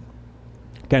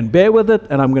can bear with it,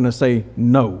 and I'm going to say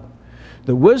no.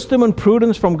 The wisdom and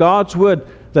prudence from God's word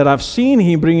that I've seen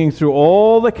Him bringing through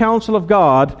all the counsel of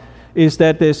God is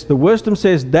that the wisdom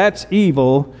says that's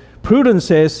evil. Prudence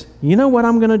says, you know what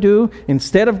I'm going to do?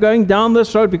 Instead of going down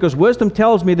this road, because wisdom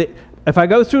tells me that if I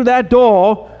go through that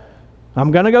door,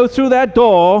 I'm going to go through that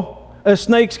door, a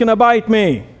snake's going to bite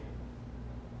me.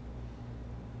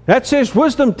 That says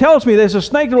wisdom tells me there's a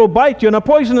snake that will bite you, and a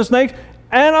poisonous snake,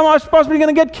 and I'm possibly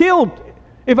going to get killed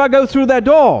if I go through that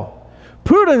door.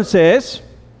 Prudence says,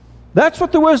 That's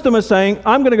what the wisdom is saying.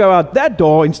 I'm going to go out that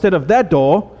door instead of that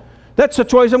door. That's the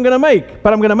choice I'm going to make.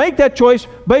 But I'm going to make that choice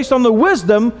based on the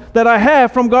wisdom that I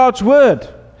have from God's Word.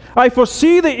 I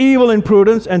foresee the evil in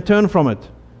prudence and turn from it.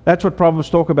 That's what Proverbs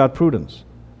talk about prudence.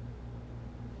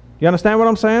 You understand what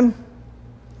I'm saying?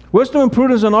 Wisdom and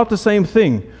prudence are not the same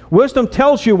thing. Wisdom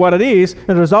tells you what it is, and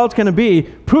the result's going to be.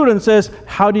 Prudence says,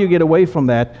 how do you get away from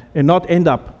that and not end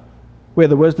up where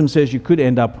the wisdom says you could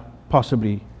end up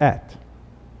possibly at?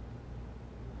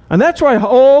 And that's why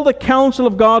all the counsel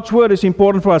of God's Word is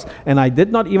important for us. And I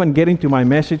did not even get into my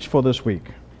message for this week.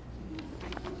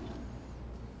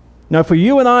 Now, for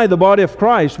you and I, the body of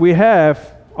Christ, we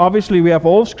have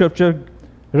all Scripture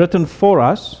written for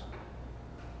us,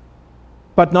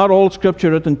 but not all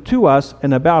Scripture written to us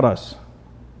and about us.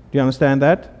 Do you understand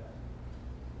that?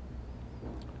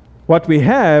 What we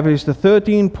have is the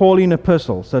 13 Pauline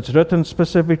epistles that's written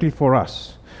specifically for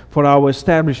us, for our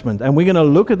establishment. And we're going to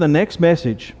look at the next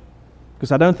message,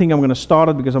 because I don't think I'm going to start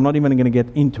it, because I'm not even going to get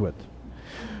into it.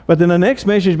 But in the next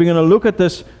message, we're going to look at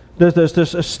this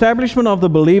establishment of the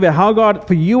believer, how God,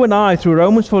 for you and I, through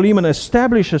Romans, Philemon,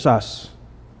 establishes us.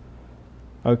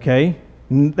 Okay?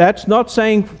 That's not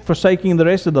saying forsaking the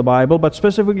rest of the Bible, but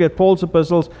specifically at Paul's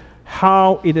epistles,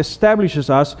 how it establishes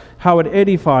us, how it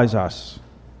edifies us.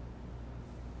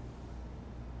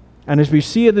 And as we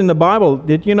see it in the Bible,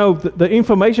 that the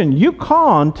information, you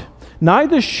can't,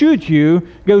 neither should you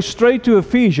go straight to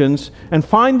Ephesians and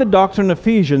find the doctrine of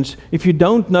Ephesians if you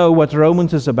don't know what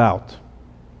Romans is about.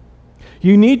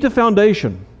 You need the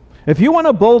foundation. If you want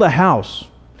to build a house,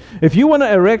 if you want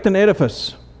to erect an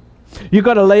edifice, you've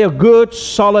got to lay a good,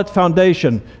 solid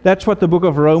foundation. That's what the book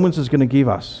of Romans is going to give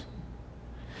us.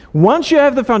 Once you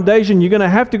have the foundation, you're going to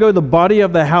have to go to the body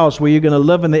of the house where you're going to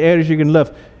live in the areas you can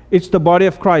live. It's the body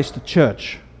of Christ, the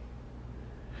church.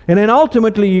 And then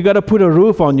ultimately, you've got to put a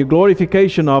roof on your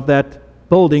glorification of that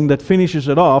building that finishes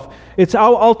it off. It's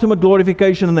our ultimate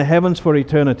glorification in the heavens for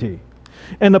eternity.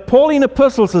 And the Pauline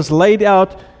epistles is laid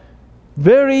out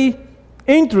very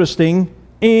interesting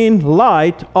in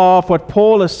light of what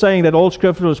Paul is saying, that all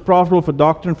Scripture is profitable for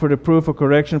doctrine, for reproof, for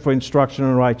correction, for instruction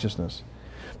in righteousness,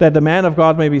 that the man of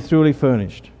God may be thoroughly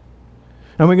furnished.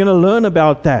 And we're going to learn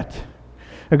about that.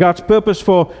 God's purpose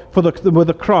with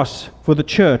the cross, for the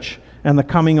church, and the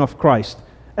coming of Christ.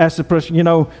 As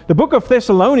the book of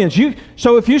Thessalonians,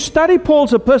 so if you study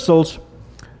Paul's epistles,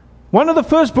 one of the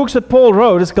first books that Paul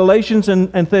wrote is Galatians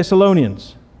and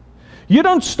Thessalonians. You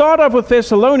don't start off with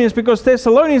Thessalonians, because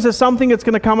Thessalonians is something that's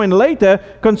going to come in later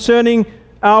concerning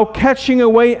our catching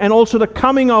away and also the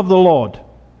coming of the Lord.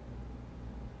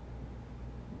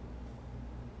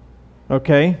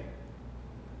 Okay?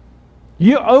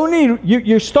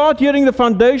 You start hearing the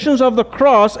foundations of the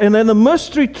cross, and then the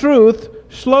mystery truth,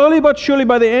 slowly but surely,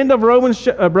 by the end of Romans,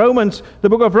 the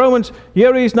book of Romans,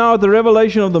 here is now the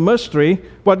revelation of the mystery,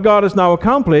 what God has now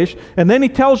accomplished, and then he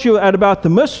tells you about the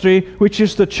mystery, which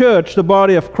is the church, the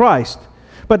body of Christ.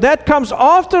 But that comes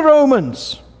after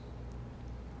Romans.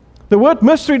 The word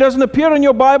mystery doesn't appear in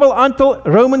your Bible until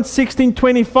Romans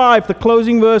 16:25, the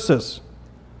closing verses.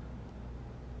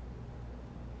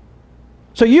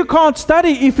 So you can't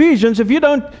study Ephesians if you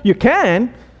don't. You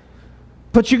can,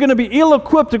 but you're going to be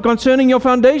ill-equipped concerning your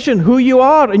foundation, who you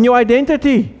are and your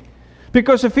identity.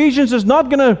 Because Ephesians is not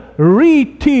going to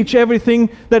re-teach everything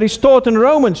that is taught in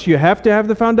Romans. You have to have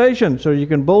the foundation so you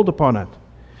can build upon it.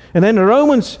 And then in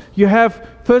Romans, you have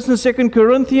 1st and 2nd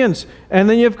Corinthians, and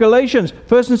then you have Galatians,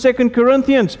 1st and 2nd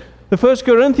Corinthians. The 1st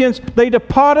Corinthians, they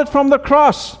departed from the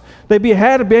cross. They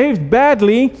behaved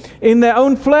badly in their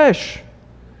own flesh,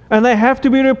 and they have to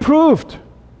be reproved.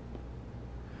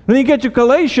 Then you get to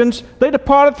Galatians, they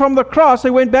departed from the cross,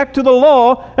 they went back to the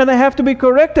law, and they have to be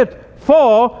corrected,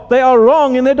 for they are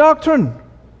wrong in their doctrine.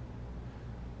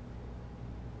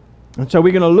 And so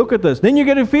we're going to look at this. Then you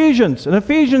get Ephesians. And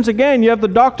Ephesians, again, you have the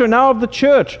doctrine now of the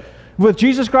church, with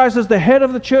Jesus Christ as the head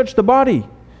of the church, the body.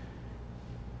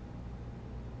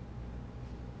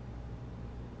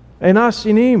 And us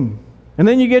in Him. And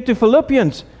then you get to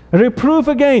Philippians, reproof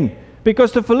again.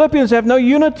 Because the Philippians have no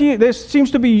unity. There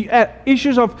seems to be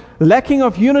issues of lacking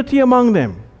of unity among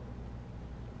them.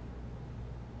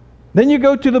 Then you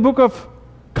go to the book of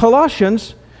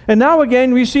Colossians, and now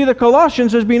again we see the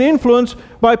Colossians has been influenced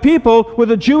by people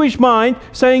with a Jewish mind,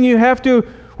 saying you have to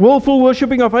willful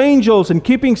worshipping of angels and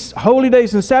keeping holy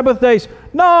days and Sabbath days.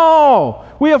 No!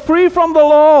 We are free from the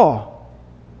law.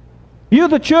 You,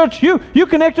 the church, you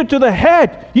connected to the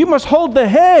head. You must hold the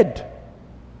head.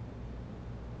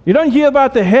 You don't hear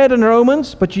about the head in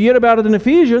Romans, but you hear about it in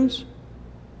Ephesians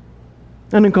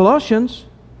and in Colossians.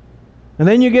 And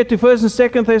then you get to 1st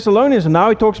and 2nd Thessalonians, and now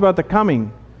he talks about the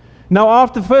coming. Now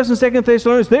after 1st and 2nd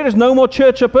Thessalonians, there is no more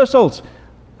church epistles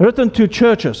written to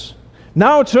churches.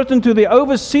 Now it's written to the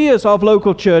overseers of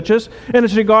local churches, and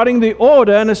it's regarding the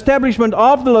order and establishment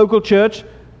of the local church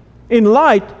in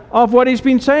light of what he's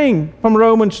been saying from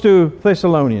Romans to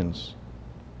Thessalonians.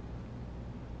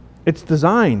 It's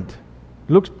designed.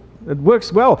 It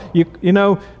works well. You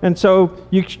know, and so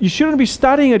you shouldn't be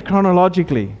studying it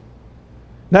chronologically.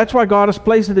 That's why God has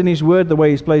placed it in His Word the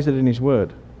way He's placed it in His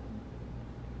Word.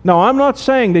 Now, I'm not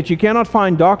saying that you cannot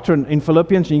find doctrine in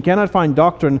Philippians and you cannot find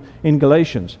doctrine in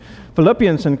Galatians.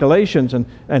 Philippians and Galatians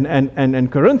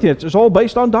and Corinthians is all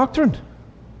based on doctrine.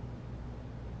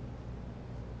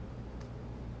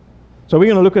 So we're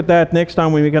going to look at that next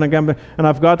time when we're going to come. And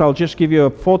I'll just give you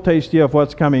a foretaste here of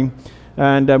what's coming.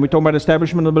 And we're talking about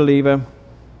establishment of the believer.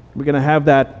 We're going to have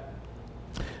that.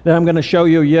 Then I'm going to show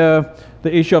you here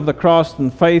the issue of the cross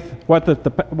and faith, what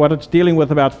it's dealing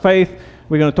with about faith.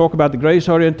 We're going to talk about the grace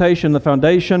orientation, the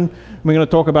foundation. We're going to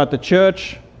talk about the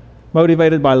church,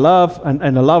 motivated by love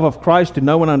and the love of Christ to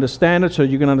know and understand it, so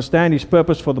you can understand His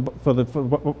purpose for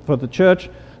the church,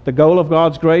 the goal of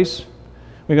God's grace.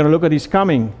 We're going to look at His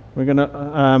coming. We're going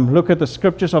to look at the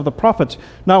scriptures of the prophets.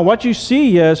 Now, what you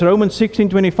see here is Romans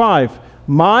 16:25.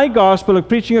 My gospel, a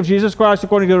preaching of Jesus Christ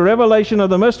according to the revelation of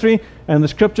the mystery and the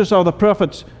scriptures of the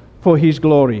prophets for His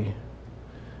glory.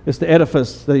 It's the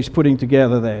edifice that He's putting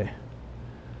together there.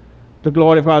 The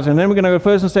glory of God. And then we're going to go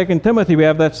 1st and 2nd Timothy. We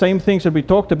have that same things that we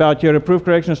talked about here, reproof,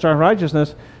 correction, instruction,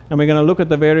 righteousness. And we're going to look at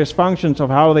the various functions of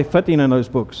how they fit in those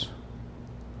books.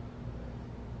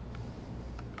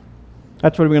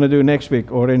 That's what we're going to do next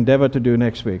week, or endeavor to do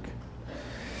next week.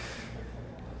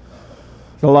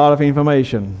 It's a lot of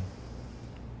information.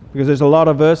 Because there's a lot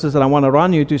of verses that I want to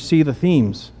run you to see the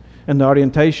themes and the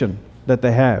orientation that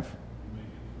they have.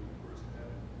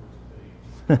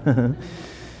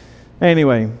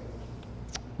 Anyway,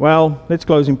 well, let's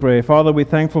close in prayer. Father, we're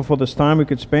thankful for this time we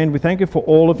could spend. We thank You for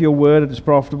all of Your word that is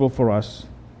profitable for us.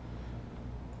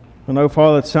 I know,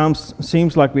 Father, it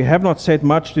seems like we have not said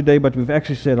much today, but we've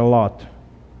actually said a lot.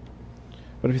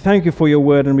 But we thank You for Your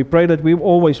word, and we pray that we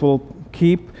always will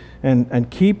keep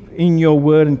keep in Your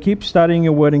word, and keep studying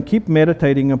Your word, and keep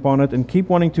meditating upon it, and keep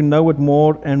wanting to know it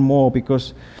more and more,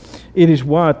 because it is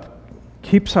what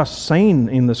keeps us sane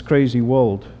in this crazy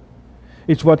world.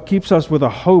 It's what keeps us with a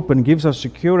hope and gives us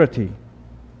security.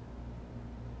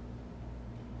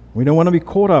 We don't want to be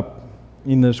caught up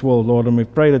in this world, Lord, and we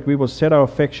pray that we will set our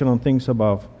affection on things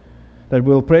above, that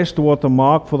we'll press toward the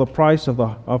mark for the price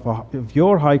of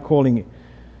Your high calling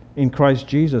in Christ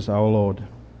Jesus our Lord.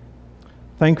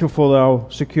 Thankful for our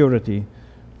security.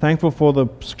 Thankful for the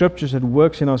scriptures that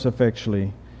works in us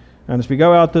effectually. And as we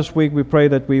go out this week, we pray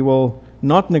that we will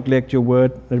not neglect Your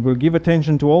word, that we'll give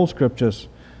attention to all scriptures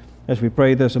as we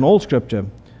pray this in all scripture.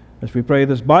 As we pray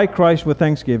this by Christ with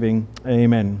thanksgiving.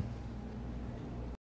 Amen.